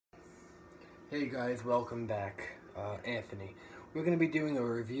Hey guys, welcome back. Anthony. We're going to be doing a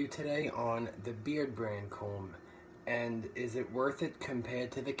review today on the Beardbrand Comb, and is it worth it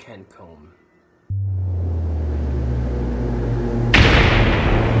compared to the Ken Comb?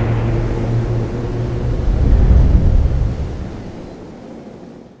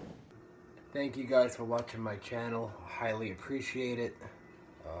 Thank you guys for watching my channel. Highly appreciate it.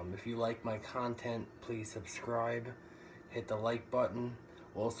 If you like my content, please subscribe. Hit the like button.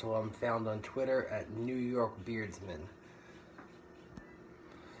 Also, I'm found on Twitter at New York Beardsman.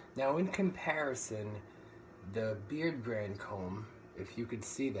 Now, in comparison, the Beardbrand Comb, if you could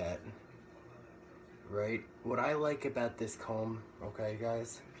see that, right? What I like about this comb, okay,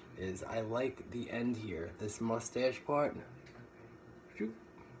 guys, is I like the end here, this mustache part. Shoot,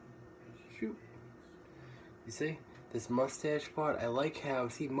 shoot. You see? This mustache part, I like how,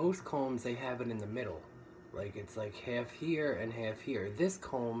 see, most combs, they have it in the middle. Like, it's like half here and half here. This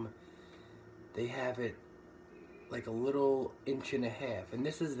comb, they have it like a little inch and a half. And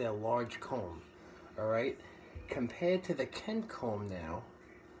this is their large comb, alright? Compared to the Ken comb now,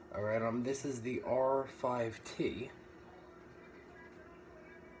 alright, this is the R5T.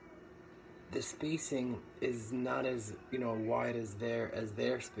 The spacing is not as, wide as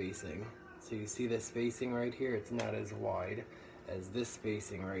their spacing. So you see the spacing right here, it's not as wide as this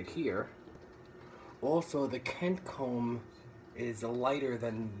spacing right here. Also, the Ken comb is lighter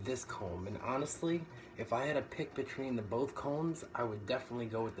than this comb, and honestly, if I had to pick between the both combs, I would definitely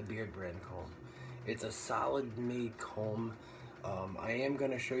go with the Beardbrand comb. It's a solid made comb. I am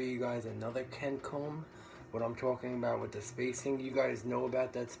going to show you guys another Ken comb, what I'm talking about with the spacing. You guys know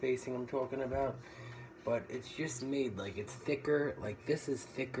about that spacing I'm talking about, but it's just made, like, it's thicker, like this is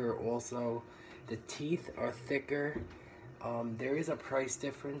thicker also. The teeth are thicker. There is a price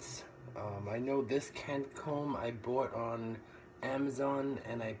difference. I know this Ken comb I bought on Amazon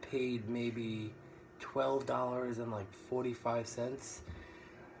and I paid maybe $12.45.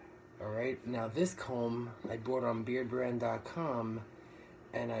 Alright, now this comb I bought on Beardbrand.com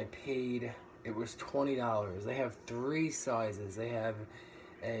and I paid, it was $20. They have three sizes. They have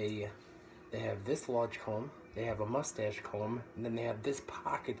this large comb, they have a mustache comb, and then they have this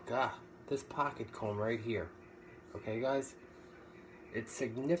pocket comb right here. Okay, guys? It's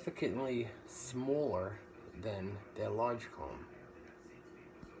significantly smaller than their large comb.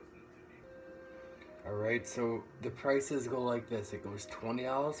 Alright, so the prices go like this. It goes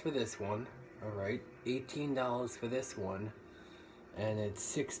 $20 for this one, alright, $18 for this one, and it's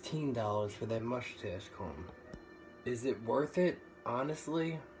 $16 for that mustache comb. Is it worth it?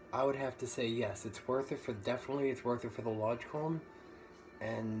 Honestly, I would have to say yes. It's worth it for, definitely it's worth it for the large comb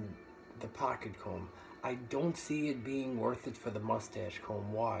and the pocket comb. I don't see it being worth it for the mustache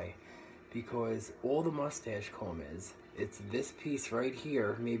comb. Why? Because all the mustache comb is, it's this piece right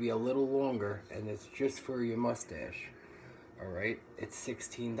here, maybe a little longer, and it's just for your mustache. Alright? It's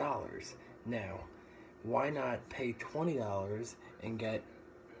 $16. Now, why not pay $20 and get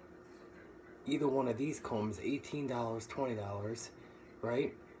either one of these combs, $18, $20,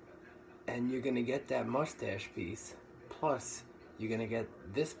 right? And you're going to get that mustache piece, plus you're going to get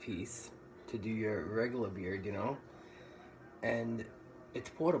this piece to do your regular beard, and it's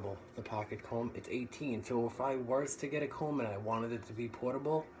portable. The pocket comb, it's $18. So if I was to get a comb and I wanted it to be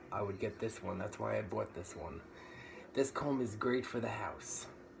portable, I would get this one. That's why I bought this one. This comb is great for the house.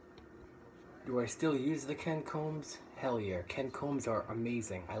 Do I still use the Ken combs? Hell yeah, Ken combs are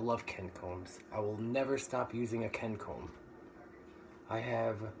amazing. I love Ken combs. I will never stop using a Ken comb. I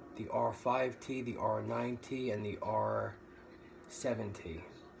have the R5T, the R9T, and the R7T.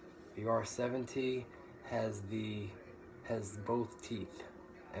 The R7T has both teeth,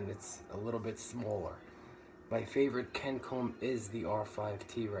 and it's a little bit smaller. My favorite Ken comb is the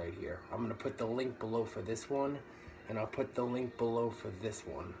R5T right here. I'm going to put the link below for this one, and I'll put the link below for this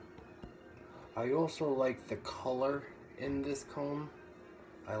one. I also like the color in this comb.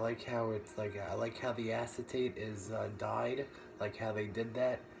 I like how it's like, I like how the acetate is dyed, like how they did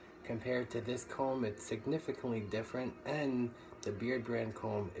that. Compared to this comb, it's significantly different, and the Beardbrand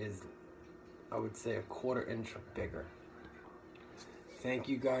comb is, I would say, a 1/4 inch bigger. Thank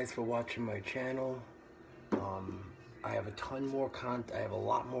you guys for watching my channel. I have a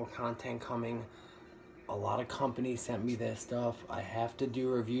lot more content coming. A lot of companies sent me their stuff. I have to do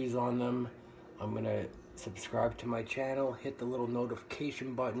reviews on them. I'm gonna subscribe to my channel, hit the little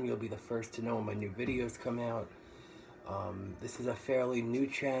notification button. You'll be the first to know when my new videos come out. This is a fairly new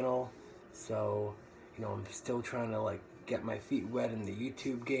channel, so I'm still trying to get my feet wet in the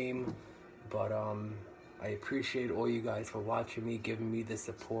YouTube game, but I appreciate all you guys for watching me, giving me the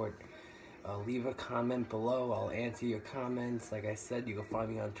support. Leave a comment below. I'll answer your comments. Like I said, you can find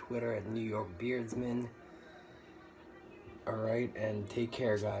me on Twitter at New York Beardsman. Alright, and take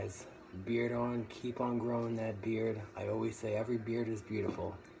care, guys. Beard on, keep on growing that beard. I always say every beard is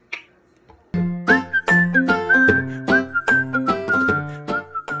beautiful.